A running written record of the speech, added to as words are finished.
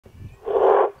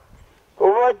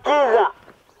rifachiisa.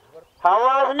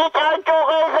 Hawaasni caancoo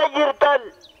keessa jirtan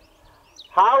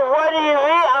hawwanii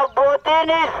fi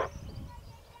abbootiinis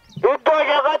iddoo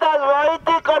shaqataas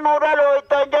wayitti kan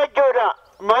dhaloottan jechuudha.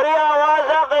 Marii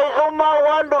hawaasaa keessummaa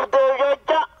waan dhufteef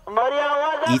jecha marii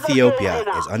hawaasaa. Ethiopia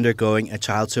is undergoing a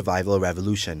child survival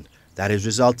revolution that is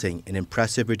resulting in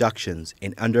impressive reductions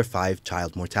in under 5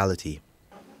 child mortality.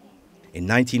 In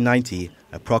 1990,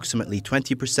 approximately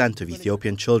 20% of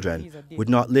Ethiopian children would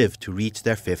not live to reach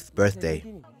their 5th birthday.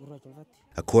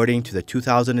 According to the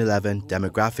 2011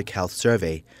 Demographic Health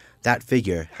Survey, that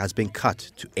figure has been cut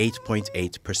to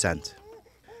 8.8%.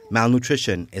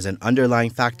 Malnutrition is an underlying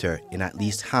factor in at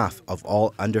least half of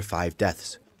all under 5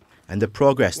 deaths, and the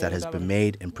progress that has been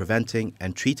made in preventing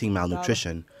and treating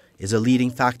malnutrition is a leading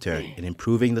factor in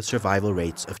improving the survival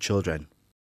rates of children.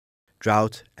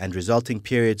 Drought and resulting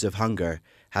periods of hunger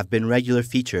have been regular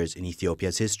features in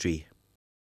Ethiopia's history.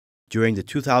 During the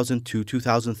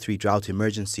 2002-2003 drought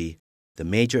emergency, the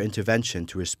major intervention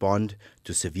to respond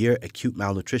to severe acute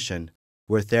malnutrition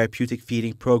were therapeutic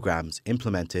feeding programs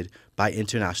implemented by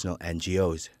international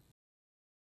NGOs.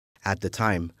 At the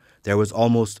time, there was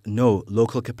almost no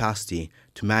local capacity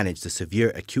to manage the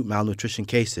severe acute malnutrition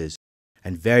cases,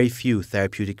 and very few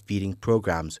therapeutic feeding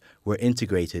programs were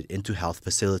integrated into health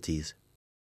facilities.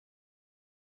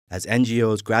 As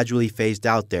NGOs gradually phased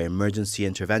out their emergency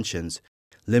interventions,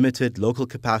 limited local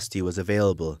capacity was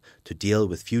available to deal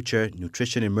with future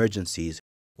nutrition emergencies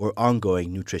or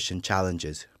ongoing nutrition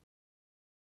challenges.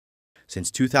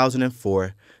 Since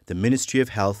 2004, the Ministry of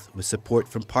Health, with support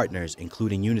from partners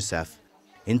including UNICEF,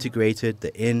 integrated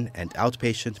the in- and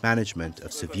outpatient management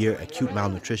of severe acute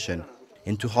malnutrition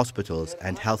into hospitals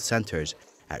and health centers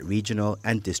at regional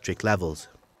and district levels.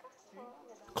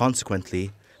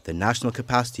 Consequently, the national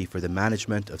capacity for the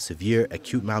management of severe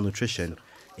acute malnutrition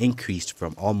increased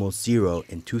from almost zero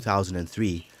in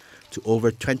 2003 to over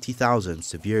 20,000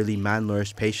 severely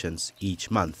malnourished patients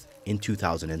each month in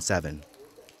 2007.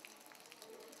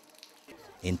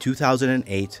 In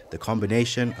 2008, the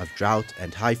combination of drought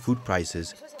and high food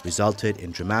prices resulted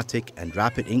in dramatic and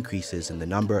rapid increases in the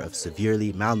number of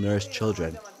severely malnourished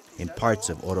children in parts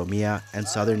of Oromia and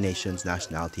southern nations,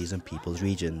 nationalities and peoples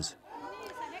regions.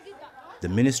 The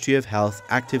Ministry of Health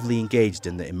actively engaged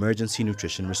in the emergency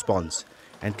nutrition response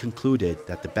and concluded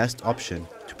that the best option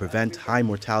to prevent high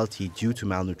mortality due to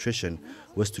malnutrition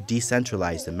was to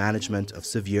decentralize the management of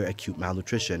severe acute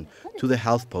malnutrition to the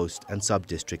health post and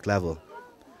sub-district level.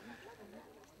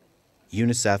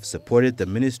 UNICEF supported the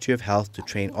Ministry of Health to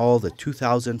train all the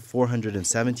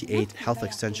 2,478 health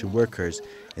extension workers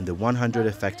in the 100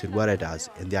 affected waredas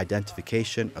in the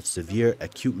identification of severe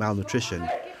acute malnutrition,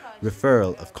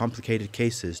 referral of complicated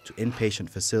cases to inpatient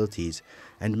facilities,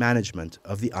 and management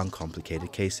of the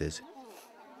uncomplicated cases.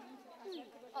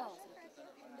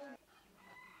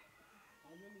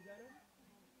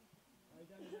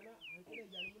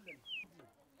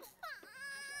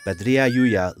 Badria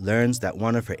Yuya learns that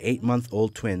one of her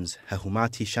 8-month-old twins,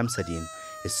 Hahumati Shamsadin,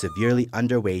 is severely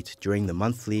underweight during the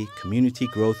monthly Community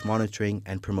Growth Monitoring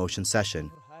and Promotion session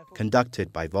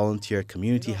conducted by volunteer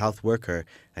community health worker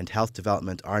and Health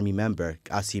Development Army member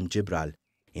Qasim Jibral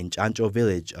in Chancho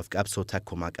village of Gabso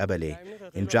Takoma Kabale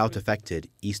in drought-affected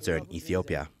eastern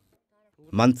Ethiopia.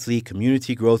 Monthly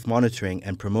community growth monitoring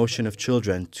and promotion of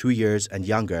children 2 years and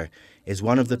younger is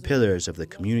one of the pillars of the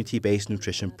community-based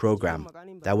nutrition program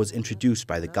that was introduced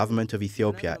by the government of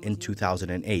Ethiopia in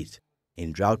 2008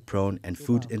 in drought-prone and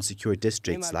food-insecure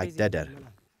districts like Deder.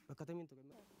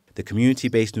 The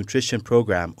Community-Based Nutrition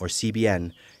Program, or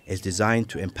CBN, is designed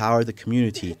to empower the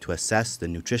community to assess the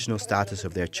nutritional status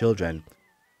of their children,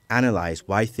 analyze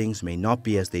why things may not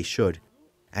be as they should,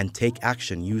 and take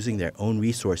action using their own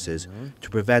resources to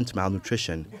prevent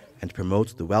malnutrition and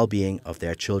promote the well-being of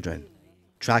their children.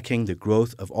 Tracking the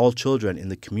growth of all children in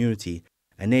the community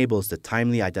enables the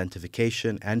timely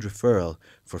identification and referral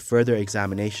for further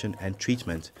examination and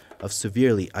treatment of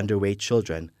severely underweight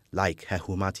children like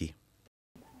Hehumati.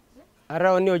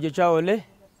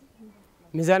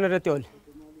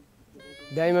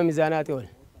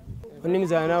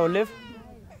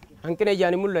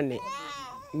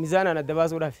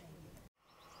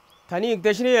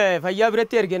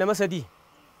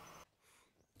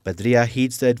 Badria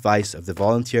heeds the advice of the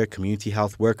volunteer community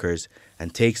health workers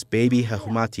and takes baby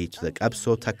Hahumati to the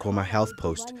Gabso Takoma health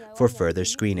post for further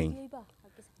screening.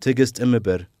 Tigist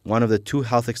Imibir, one of the 2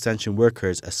 health extension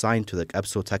workers assigned to the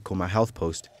Gabso Takoma health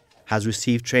post, has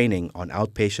received training on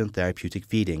outpatient therapeutic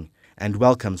feeding and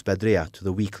welcomes Badria to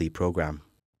the weekly program.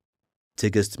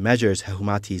 Tigist measures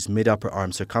Hahumati's mid-upper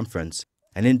arm circumference,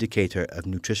 an indicator of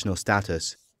nutritional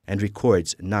status, and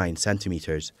records 9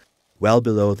 centimeters, well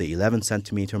below the 11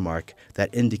 centimeter mark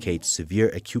that indicates severe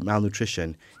acute malnutrition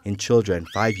in children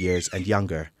 5 years and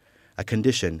younger, a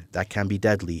condition that can be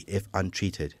deadly if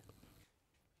untreated.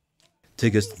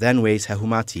 Tigist then weighs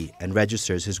Hehumati and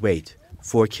registers his weight,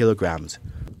 4 kilograms,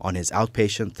 on his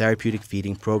outpatient therapeutic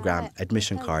feeding program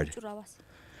admission card.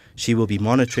 She will be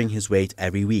monitoring his weight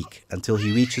every week until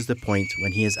he reaches the point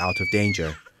when he is out of danger,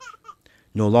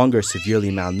 no longer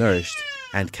severely malnourished,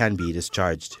 and can be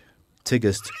discharged.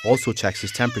 Tigist also checks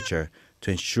his temperature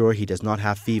to ensure he does not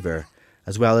have fever,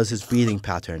 as well as his breathing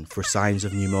pattern for signs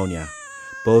of pneumonia,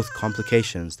 both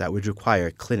complications that would require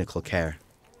clinical care.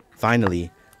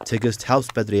 Finally, Tigist helps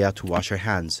Badria to wash her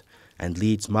hands and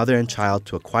leads mother and child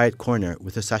to a quiet corner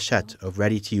with a sachet of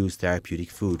ready-to-use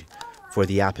therapeutic food for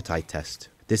the appetite test.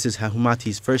 This is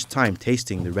Hehumati's first time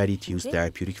tasting the ready-to-use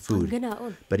therapeutic food,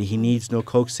 but he needs no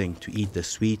coaxing to eat the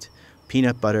sweet,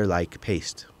 peanut butter-like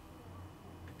paste.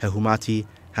 Hehumati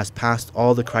has passed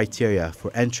all the criteria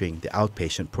for entering the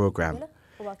outpatient program,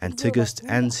 and Tigist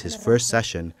ends his first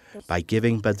session by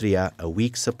giving Badria a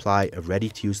week's supply of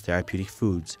ready-to-use therapeutic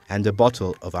foods and a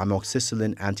bottle of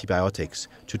amoxicillin antibiotics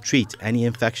to treat any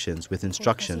infections with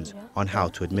instructions on how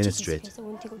to administer it.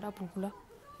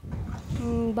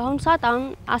 በአሁኑ ሰዓት አሁን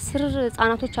 10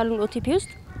 ህጻናቶች አሉን ኦቲፒ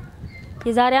ውስጥ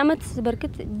የዛሬ አመት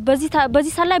በርክት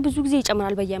በዚህ ሳላይ ብዙ ጊዜ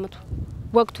ይጨምራል በየአመቱ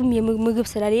ወቅቱም የምግብ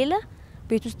ስለሌለ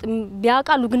ቤት ውስጥ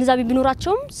ቢያቃሉ ግንዛቤ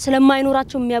ቢኖራቸውም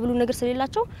ስለማይኖራቸው የሚያብሉ ነገር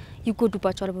ስለሌላቸው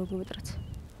ይጎዱባቸዋል በምግብ እጥረት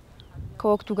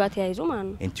ከወቅቱ ጋር ተያይዞ ማለት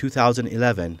ነው In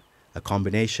 2011 a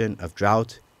combination of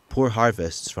drought, poor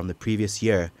harvests from the previous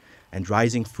year and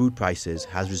rising food prices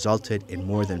has resulted in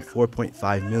more than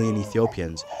 4.5 million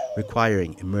Ethiopians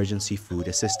requiring emergency food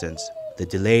assistance. The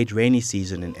delayed rainy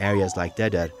season in areas like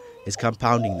Dedar is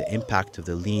compounding the impact of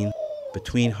the lean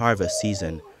between harvest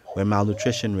season where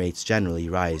malnutrition rates generally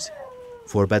rise.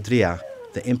 For Badria,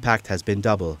 the impact has been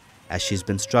double as she's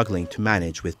been struggling to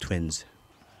manage with twins.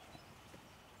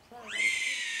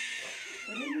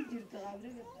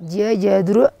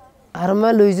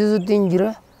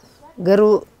 garu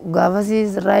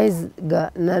gafasis rise ga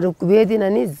narukbeti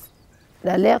nanis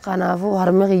dale qanafu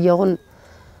harmi qiyagun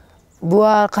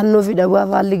bua qanno fi dawa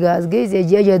falli gas geise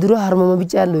jeja duru harmama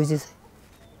bicallo isise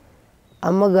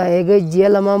amma ga ege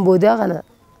jela man boda kana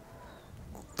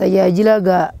tayajila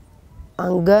ga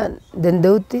anga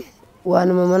dandauti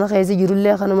wana mamana khayse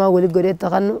jirulle kana ma wali gode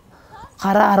taqannu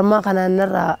qara harma kana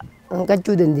narra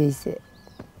ankachu dandeise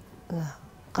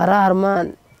qara harma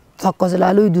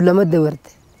takoslalu idulama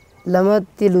dawarte lama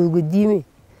tilu gudimi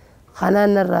khana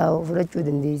narra furachu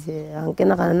dendise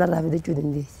ankena khana narra fidachu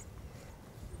dendise.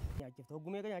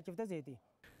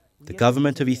 The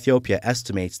government of Ethiopia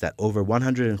estimates that over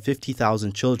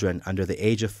 150,000 children under the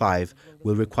age of 5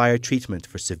 will require treatment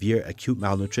for severe acute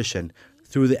malnutrition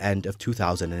through the end of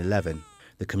 2011.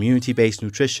 The community-based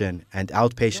nutrition and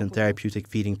outpatient therapeutic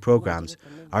feeding programs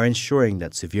are ensuring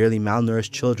that severely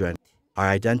malnourished children are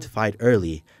identified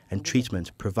early and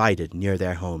treatment provided near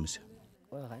their homes.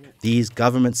 These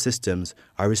government systems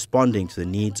are responding to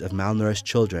the needs of malnourished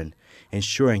children,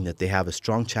 ensuring that they have a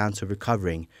strong chance of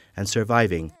recovering and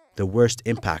surviving the worst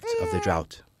impacts of the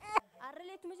drought.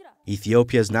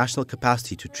 Ethiopia's national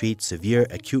capacity to treat severe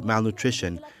acute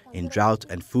malnutrition in drought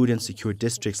and food insecure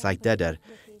districts like Dedar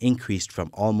increased from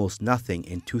almost nothing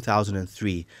in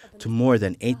 2003 to more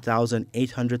than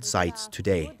 8,800 sites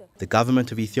today. The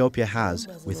government of Ethiopia has,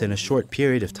 within a short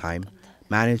period of time,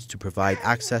 managed to provide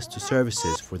access to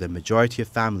services for the majority of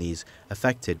families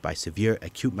affected by severe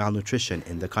acute malnutrition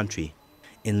in the country.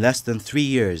 In less than 3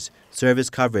 years, service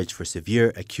coverage for severe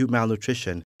acute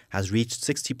malnutrition has reached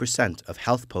 60% of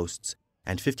health posts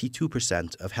and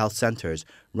 52% of health centers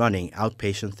running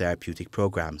outpatient therapeutic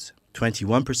programs.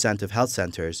 21% of health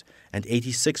centers and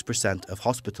 86% of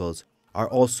hospitals are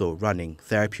also running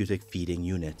therapeutic feeding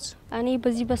units.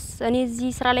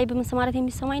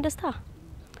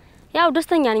 ያው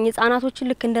ደስተኛ ነኝ ህፃናቶችን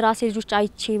ልክ እንደራሴ ልጆች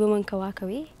አይቼ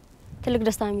በመንከባከቤ ትልቅ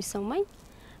ደስታ የሚሰማኝ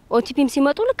ኦቲፒም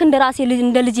ሲመጡ ልክ እንደራሴ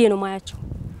እንደ ልጄ ነው ማያቸው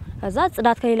ከዛ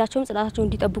ጽዳት ከሌላቸውም ጽዳታቸውን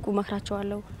እንዲጠብቁ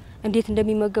መክራቸዋለሁ እንዴት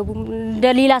እንደሚመገቡ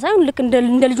እንደሌላ ሳይሆን ልክ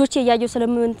እንደ ልጆቼ ያያየው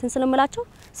ስለምላቸው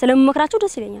ስለምመክራቸው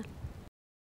ደስ ይለኛል